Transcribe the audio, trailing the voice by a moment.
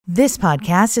This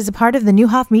podcast is a part of the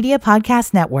Newhoff Media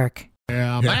Podcast Network.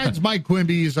 Yeah, that's Mike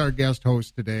Quimby is our guest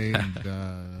host today,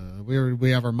 and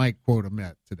we have our Mike quota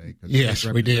met today. Yes,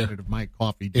 we do. Representative Mike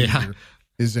Coffey Jr.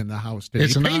 is in the house today.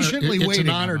 It's an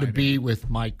honor to be with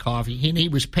Mike Coffey. He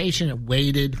was patient and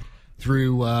waited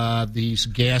through these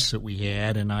guests that we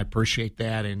had, and I appreciate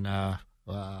that. And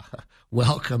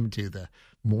welcome to the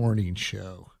morning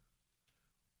show.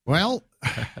 Well,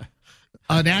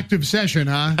 an active session,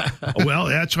 huh? Well,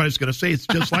 that's what I was going to say. It's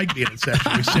just like being in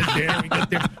session. We sit there, we get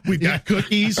there, we've got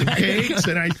cookies and cakes,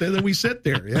 and I said that we sit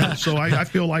there. Yeah, so I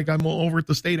feel like I'm over at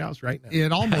the State House right now.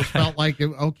 It almost felt like,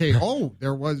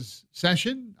 there was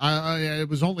session. It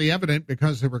was only evident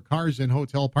because there were cars in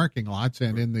hotel parking lots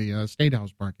and in the State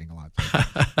House parking lots.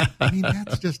 I mean,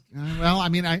 that's just,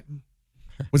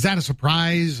 was that a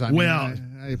surprise?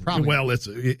 It's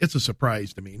a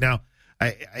surprise to me. Now,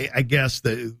 I guess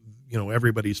that,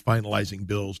 everybody's finalizing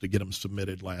bills to get them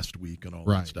submitted last week and all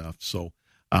that stuff. So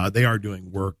they are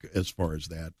doing work as far as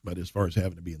that. But as far as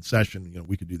having to be in session,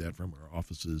 we could do that from our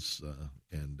offices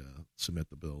and submit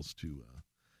the bills to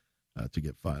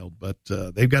get filed. But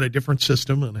they've got a different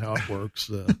system and how it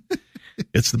works.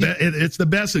 It's the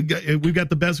best. We've got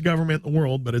the best government in the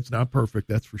world, but it's not perfect.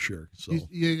 That's for sure. So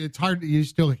it's hard. You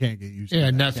still can't get used to it. Yeah,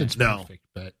 nothing's perfect.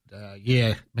 But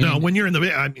no, when you're in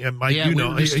the, Mike,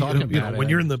 when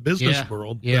you're in the business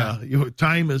world,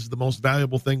 time is the most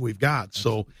valuable thing we've got.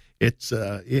 So it's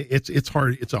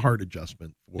hard. It's a hard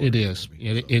adjustment. It is.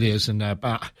 It is, and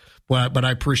but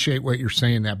I appreciate what you're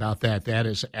saying about that. That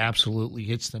is absolutely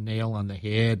hits the nail on the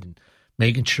head. And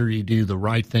making sure you do the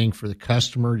right thing for the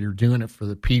customer. You're doing it for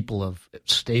the people of the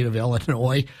state of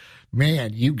Illinois.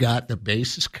 Man, you got the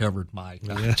bases covered, Mike.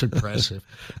 That's impressive.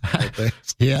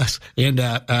 Yes, and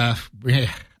I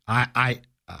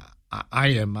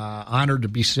am honored to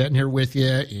be sitting here with you,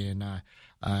 and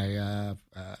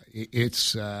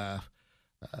it's a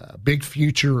big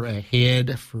future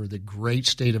ahead for the great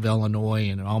state of Illinois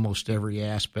in almost every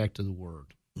aspect of the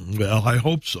word. Well, I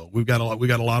hope so. We've got a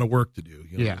lot of work to do.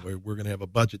 We're going to have a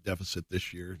budget deficit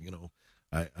this year.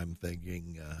 I'm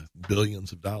thinking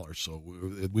billions of dollars. So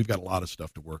we've got a lot of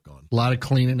stuff to work on. A lot of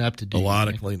cleaning up to do.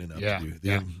 To do.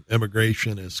 The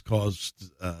immigration has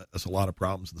caused us a lot of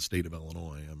problems in the state of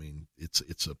Illinois. I mean,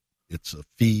 it's a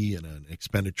fee and an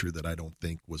expenditure that I don't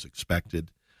think was expected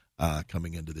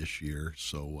coming into this year.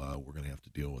 So we're going to have to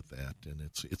deal with that, and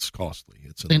it's costly.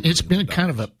 It's been kind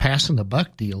of a passing the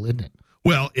buck deal, isn't it?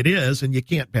 Well, it is, and you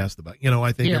can't pass the buck.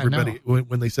 I think everybody,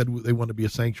 when they said they want to be a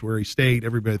sanctuary state,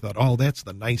 everybody thought, oh, that's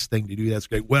the nice thing to do. That's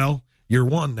great. Well, you're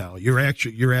one now. You're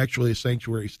actually a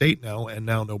sanctuary state now, and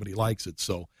now nobody likes it.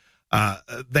 So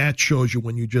that shows you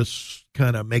when you just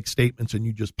kind of make statements and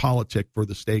you just politic for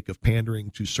the sake of pandering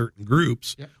to certain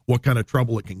groups, what kind of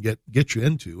trouble it can get you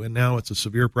into. And now it's a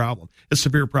severe problem. It's a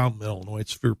severe problem in Illinois.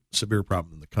 It's a severe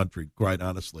problem in the country, quite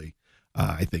honestly.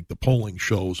 I think the polling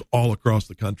shows all across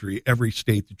the country, every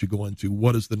state that you go into,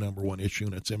 what is the number one issue,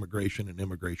 and it's immigration and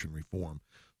immigration reform.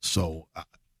 So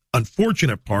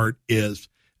unfortunate part is,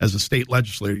 as a state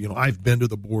legislator, I've been to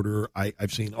the border.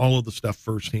 I've seen all of the stuff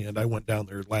firsthand. I went down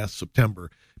there last September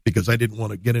because I didn't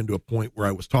want to get into a point where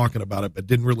I was talking about it but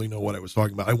didn't really know what I was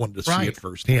talking about. I wanted to see it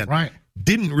firsthand. Right.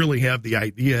 Didn't really have the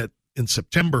idea in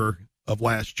September of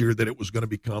last year that it was going to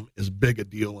become as big a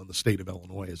deal in the state of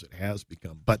Illinois as it has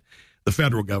become. But the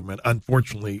federal government,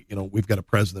 unfortunately, we've got a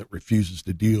president that refuses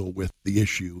to deal with the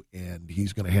issue, and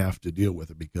he's going to have to deal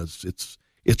with it because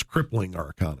it's crippling our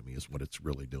economy is what it's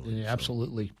really doing. Yeah,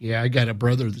 absolutely. Yeah, I got a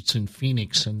brother that's in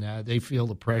Phoenix, and they feel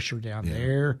the pressure down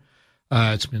there.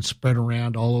 It's been spread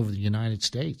around all over the United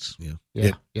States.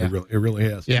 It really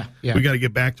has. Yeah. We got to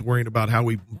get back to worrying about how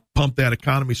we pump that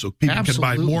economy so people can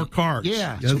buy more cars.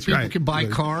 Yeah, so people can buy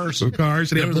cars. And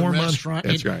have more money.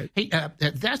 That's right. Hey,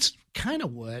 that's kind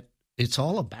of what it's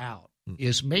all about,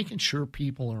 is making sure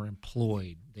people are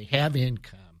employed. They have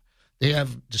income. They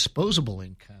have disposable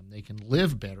income. They can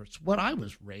live better. It's what I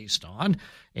was raised on,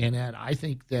 and I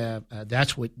think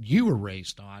that's what you were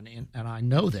raised on, and I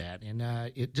know that. And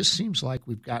it just seems like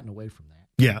we've gotten away from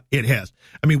that. Yeah, it has.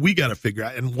 I mean, we got to figure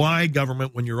out, and why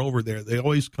government, when you're over there, they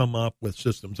always come up with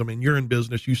systems. I mean, you're in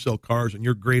business, you sell cars, and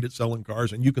you're great at selling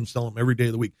cars, and you can sell them every day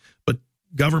of the week. But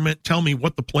government, tell me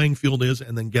what the playing field is,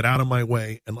 and then get out of my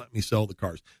way and let me sell the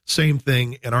cars. Same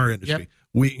thing in our industry. Yep.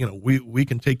 We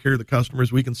can take care of the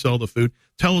customers. We can sell the food.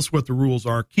 Tell us what the rules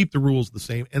are. Keep the rules the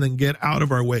same, and then get out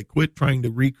of our way. Quit trying to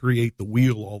recreate the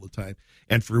wheel all the time.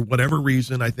 And for whatever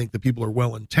reason, I think the people are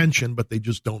well intentioned, but they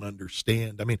just don't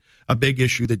understand. I mean, a big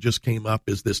issue that just came up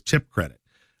is this tip credit.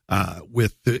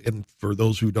 And for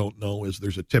those who don't know, is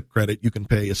there's a tip credit. You can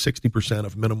pay a 60%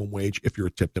 of minimum wage if you're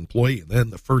a tipped employee. And then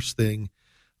the first thing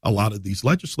a lot of these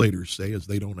legislators say is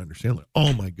they don't understand. Like,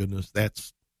 oh my goodness,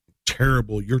 that's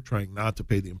terrible. You're trying not to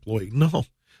pay the employee. No,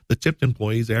 the tipped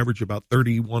employees average about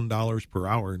 $31 per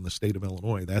hour in the state of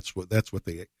Illinois. That's what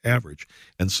they average.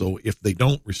 And so if they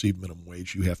don't receive minimum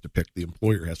wage, the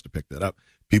employer has to pick that up.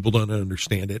 People don't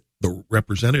understand it. The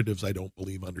representatives, I don't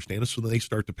believe, understand it. So then they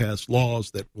start to pass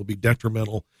laws that will be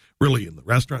detrimental, really, in the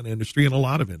restaurant industry and a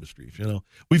lot of industries.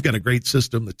 We've got a great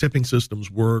system. The tipping system's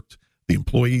worked. The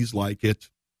employees like it.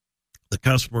 The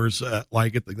customers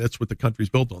like it. That's what the country's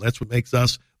built on. That's what makes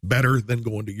us better than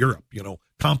going to Europe.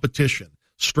 Competition.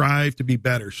 Strive to be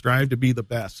better. Strive to be the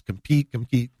best. Compete.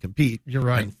 You're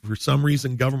right. And for some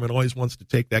reason, government always wants to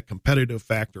take that competitive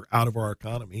factor out of our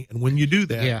economy. And when you do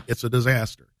that, It's a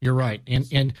disaster. You're right.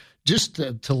 And just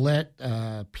to let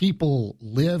people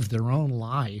live their own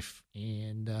life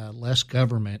and less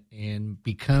government and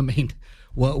becoming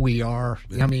what we are.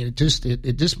 I mean, it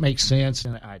just makes sense.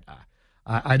 And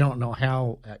I don't know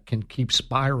how it can keep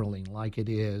spiraling like it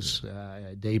is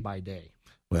day by day.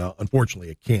 Well, unfortunately,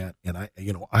 it can't, and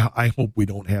I hope we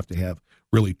don't have to have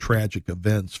really tragic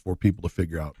events for people to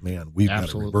figure out, man, we've got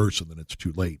to reverse, and then it's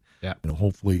too late. Yeah.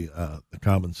 Hopefully, the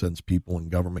common sense people in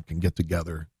government can get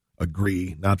together,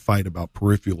 agree, not fight about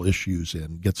peripheral issues,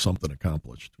 and get something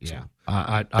accomplished. Yeah,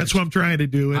 so, that's what I'm trying to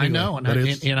do. Anyway. I know, and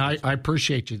I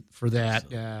appreciate you for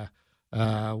that.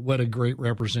 What a great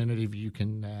representative you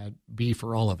can be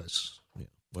for all of us. Yeah.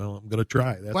 Well, I'm going to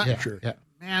try. That's for sure. Yeah.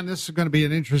 Man, this is going to be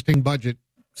an interesting budget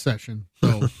session,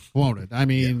 so won't it? I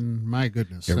mean, my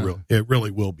goodness, it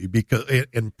really will be, because,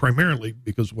 and primarily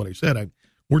because of what I said,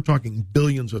 we're talking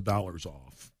billions of dollars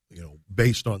off,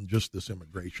 based on just this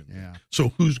immigration. Yeah.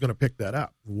 So who's going to pick that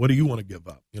up? What do you want to give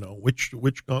up?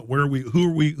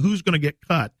 Who's going to get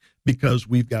cut because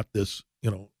we've got this,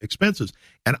 expenses?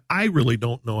 And I really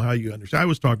don't know how you understand. I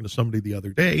was talking to somebody the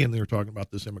other day, and they were talking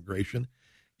about this immigration,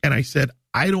 and I said,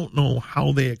 I don't know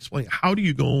how they explain. How do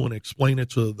you go and explain it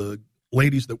to the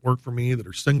ladies that work for me that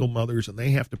are single mothers and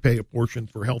they have to pay a portion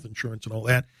for health insurance and all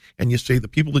that, and you say the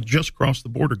people that just crossed the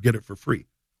border get it for free?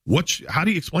 How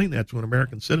do you explain that to an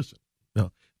American citizen?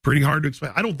 Pretty hard to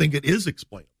explain. I don't think it is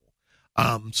explainable.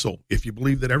 So if you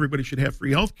believe that everybody should have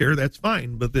free health care, that's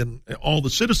fine, but then all the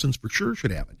citizens for sure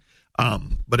should have it.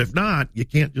 But if not, you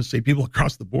can't just say people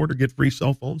across the border get free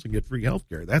cell phones and get free health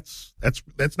care. That's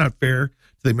not fair to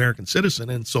the American citizen.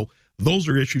 And so those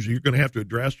are issues you're going to have to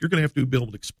address. You're going to have to be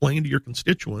able to explain to your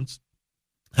constituents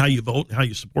how you vote and how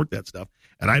you support that stuff.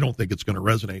 And I don't think it's going to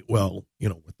resonate well,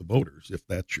 with the voters if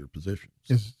that's your position.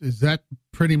 Is that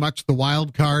pretty much the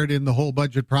wild card in the whole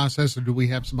budget process, or do we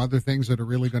have some other things that are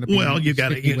really going to be? Well, you got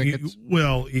to.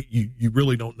 You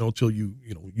really don't know till you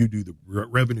do the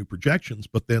revenue projections,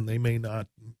 but then they may not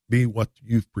be what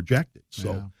you've projected.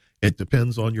 So it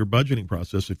depends on your budgeting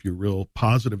process. If you're real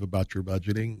positive about your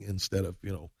budgeting instead of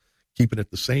keeping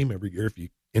it the same every year, if you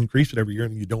increase it every year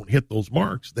and you don't hit those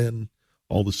marks, then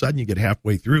all of a sudden you get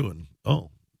halfway through and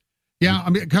yeah, I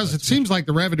mean, because it seems like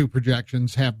the revenue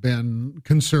projections have been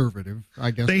conservative, I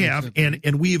guess. They have,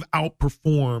 and we've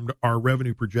outperformed our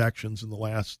revenue projections in the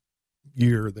last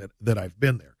year that I've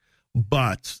been there.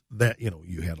 But that,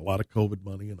 you had a lot of COVID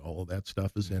money and all of that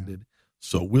stuff has ended.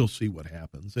 So we'll see what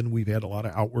happens. And we've had a lot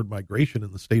of outward migration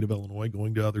in the state of Illinois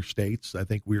going to other states. I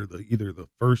think we're either the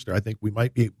first, or I think we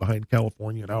might be behind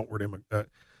California in outward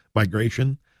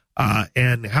migration.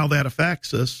 And how that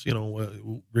affects us,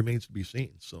 remains to be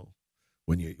seen. So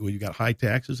when you got high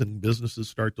taxes and businesses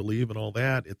start to leave and all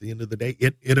that, at the end of the day,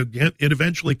 it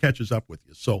eventually catches up with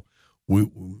you. So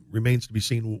remains to be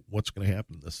seen what's going to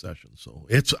happen in this session. So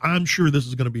I'm sure this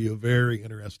is going to be a very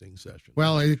interesting session.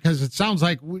 Well, because it sounds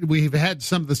like we've had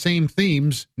some of the same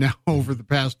themes now over the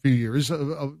past few years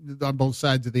on both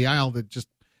sides of the aisle that just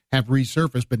have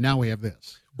resurfaced, but now we have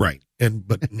this. Right.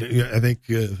 But I think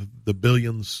the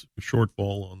billions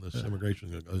shortfall on this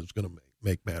immigration is going to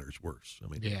make matters worse. I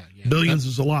mean, billions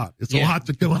is a lot. It's a lot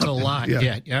to come up. It's a lot.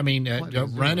 Yeah. I mean,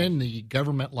 running the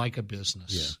government like a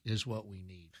business is what we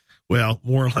need. Well,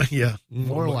 more like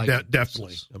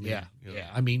definitely. I mean,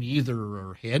 I mean, either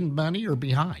are ahead in money or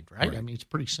behind, right? I mean, it's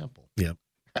pretty simple. Yeah.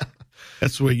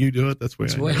 That's the way you do it. That's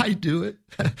the way I do it.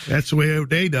 That's the way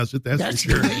O'Day does it. That's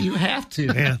for sure. The way you have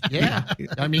to. Yeah.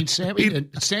 I mean,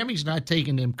 Sammy's not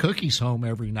taking them cookies home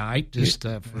every night just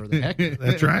for the heck of it.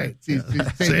 That's right. He's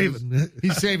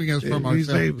saving us from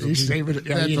ourselves. He's saving it.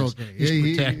 That's okay.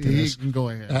 He's protecting us. He can go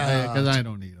ahead because I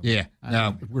don't need them. Yeah.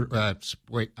 Now,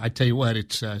 I tell you what,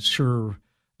 it's sure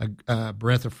a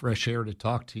breath of fresh air to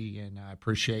talk to you, and I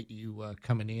appreciate you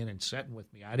coming in and sitting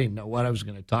with me. I didn't know what I was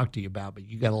going to talk to you about, but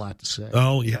you got a lot to say.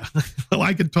 Oh, yeah. Well,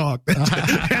 I can talk.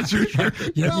 That's for sure.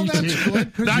 Yeah, well,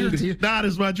 that's good. Not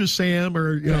as much as Sam,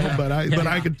 but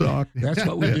I can talk. That's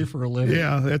what we do for a living.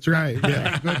 Yeah, that's right.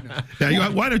 Yeah.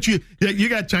 Why don't you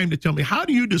got time to tell me, how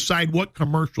do you decide what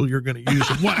commercial you're going to use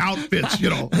and what outfits,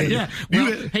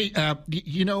 Hey,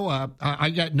 I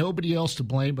got nobody else to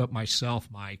blame but myself,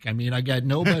 Mike. I mean, I got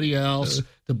nobody else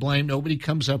to blame. Nobody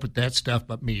comes up with that stuff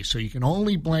but me. So you can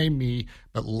only blame me.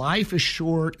 But life is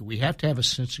short. We have to have a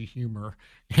sense of humor,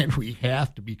 and we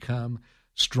have to become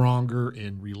stronger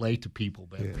and relate to people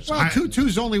better. Yeah. Well,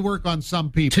 tutus only work on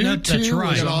some people. That's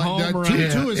right.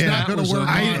 Tutu is not going to work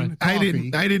on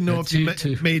Coffey. I didn't know if you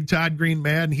made Todd Green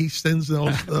mad, and he sends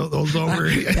those over.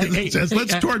 He says,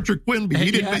 let's torture Quimby.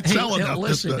 He didn't sell enough.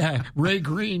 Listen, Ray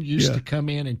Green used to come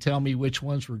in and tell me which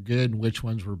ones were good and which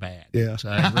ones were bad. Yeah. So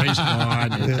Ray's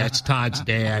gone, and that's Todd's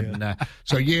dad. Yeah.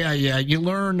 And you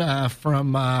learn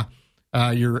from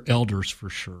your elders for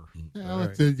sure.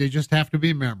 Well, they just have to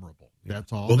be memorable.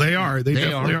 That's all. Well, they are. They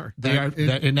definitely are. They are,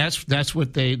 and that's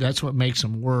what makes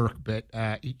them work. But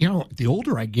the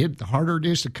older I get, the harder it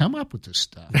is to come up with this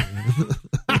stuff.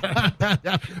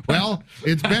 Well,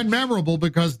 it's been memorable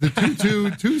because the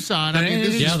Tucson. I mean,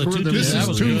 this is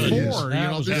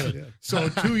 2-4. So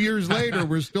 2 years later,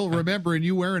 we're still remembering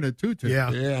you wearing a tutu.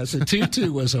 Yeah. So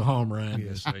tutu was a home run.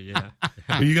 Yeah. So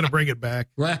Are you going to bring it back?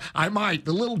 Well, I might.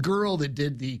 The little girl that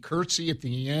did the curtsy at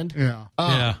the end.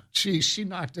 Yeah. She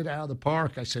knocked it out of the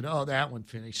park. I said, "Oh, that one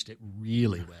finished it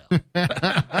really well."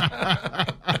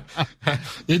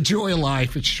 Enjoy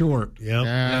life; it's short.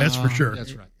 Yeah, that's for sure.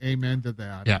 That's right. Amen to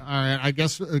that. Yeah. All right. I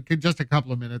guess just a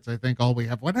couple of minutes. I think all we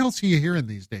have. What else are you hearing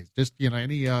these days? Just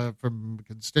any from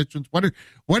constituents. What are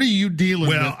you dealing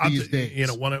with these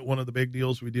days? One of the big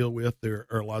deals we deal with, there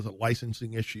are a lot of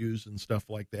licensing issues and stuff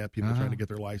like that. People trying to get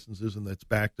their licenses, and that's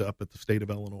backed up at the state of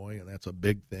Illinois, and that's a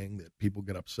big thing that people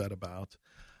get upset about.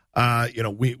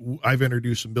 I've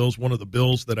introduced some bills. One of the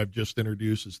bills that I've just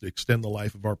introduced is to extend the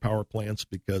life of our power plants,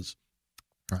 because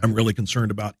I'm really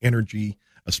concerned about energy,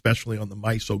 especially on the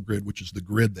MISO grid, which is the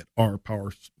grid that our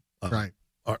power,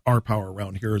 our power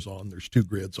around here is on. There's two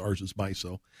grids. Ours is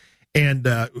MISO, and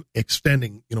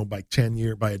extending, by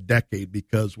by a decade,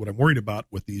 because what I'm worried about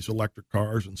with these electric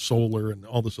cars and solar and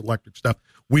all this electric stuff,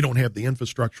 we don't have the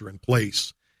infrastructure in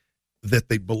place that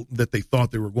they thought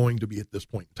they were going to be at this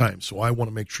point in time. So I want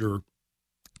to make sure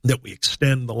that we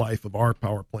extend the life of our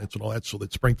power plants and all that, so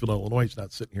that Springfield, Illinois is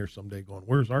not sitting here someday going,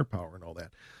 "Where's our power?" and all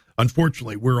that.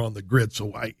 Unfortunately, we're on the grid,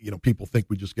 so people think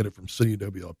we just get it from City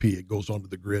WLP. It goes onto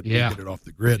the grid. We get it off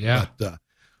the grid. Yeah. But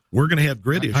we're going to have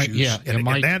grid issues. And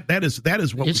that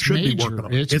is what we should be working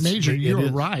on. It's major.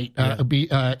 You're right.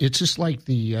 It's just like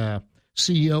the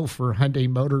CEO for Hyundai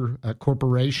Motor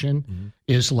Corporation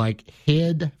is like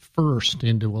head first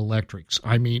into electrics.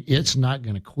 I mean, it's not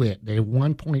going to quit. They have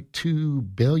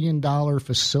 $1.2 billion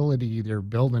facility. They're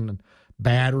building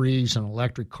batteries and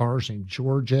electric cars in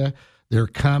Georgia. They're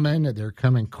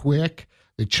coming quick.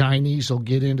 The Chinese will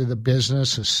get into the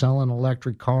business of selling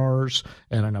electric cars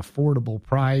at an affordable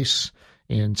price.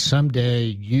 And someday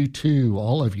you too,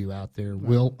 all of you out there,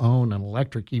 will own an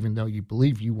electric, even though you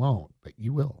believe you won't, but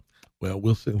you will. Well,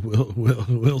 we'll see.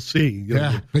 We'll see.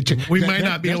 We might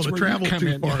not be able to travel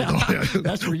too far. Yeah.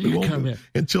 That's where you come in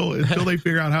until they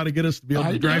figure out how to get us to be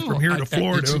able to drive from here to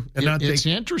Florida and not take. It's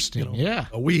interesting.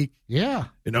 A week. Yeah.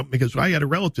 Because I had a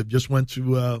relative just went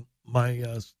to my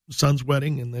son's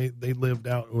wedding, and they lived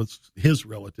out. It was his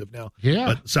relative now. Yeah.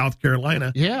 But South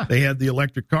Carolina. Yeah. They had the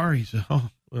electric car. He said, "Oh,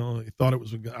 well, he thought it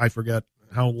was. I forgot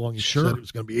how long he said it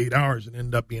was going to be 8 hours, and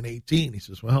ended up being 18. He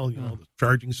says, "Well, the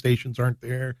charging stations aren't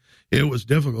there. It was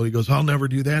difficult." He goes, "I'll never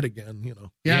do that again."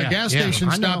 A gas station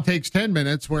stop takes 10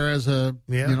 minutes, whereas refuel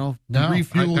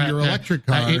your electric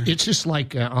car. It's just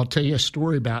like I'll tell you a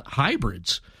story about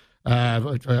hybrids.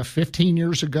 15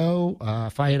 years ago,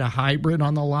 if I had a hybrid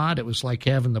on the lot, it was like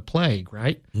having the plague,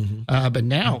 right? But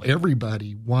now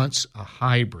everybody wants a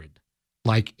hybrid,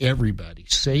 like everybody,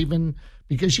 saving,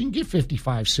 because you can get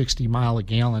 55, 60 mile a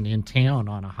gallon in town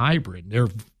on a hybrid. They're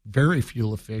very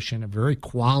fuel efficient and very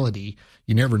quality.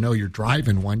 You never know you're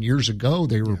driving one. Years ago,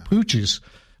 they were pooches,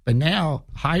 but now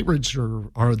hybrids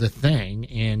are the thing.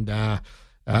 And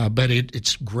but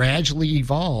it's gradually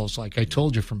evolves, like I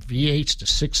told you, from V8s to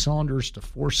 6 cylinders to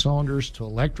 4 cylinders to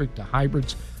electric to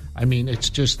hybrids. I mean, it's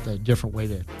just a different way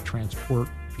to transport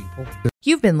people.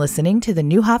 You've been listening to the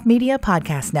Neuhoff Media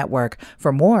Podcast Network.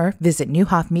 For more, visit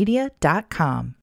neuhoffmedia.com.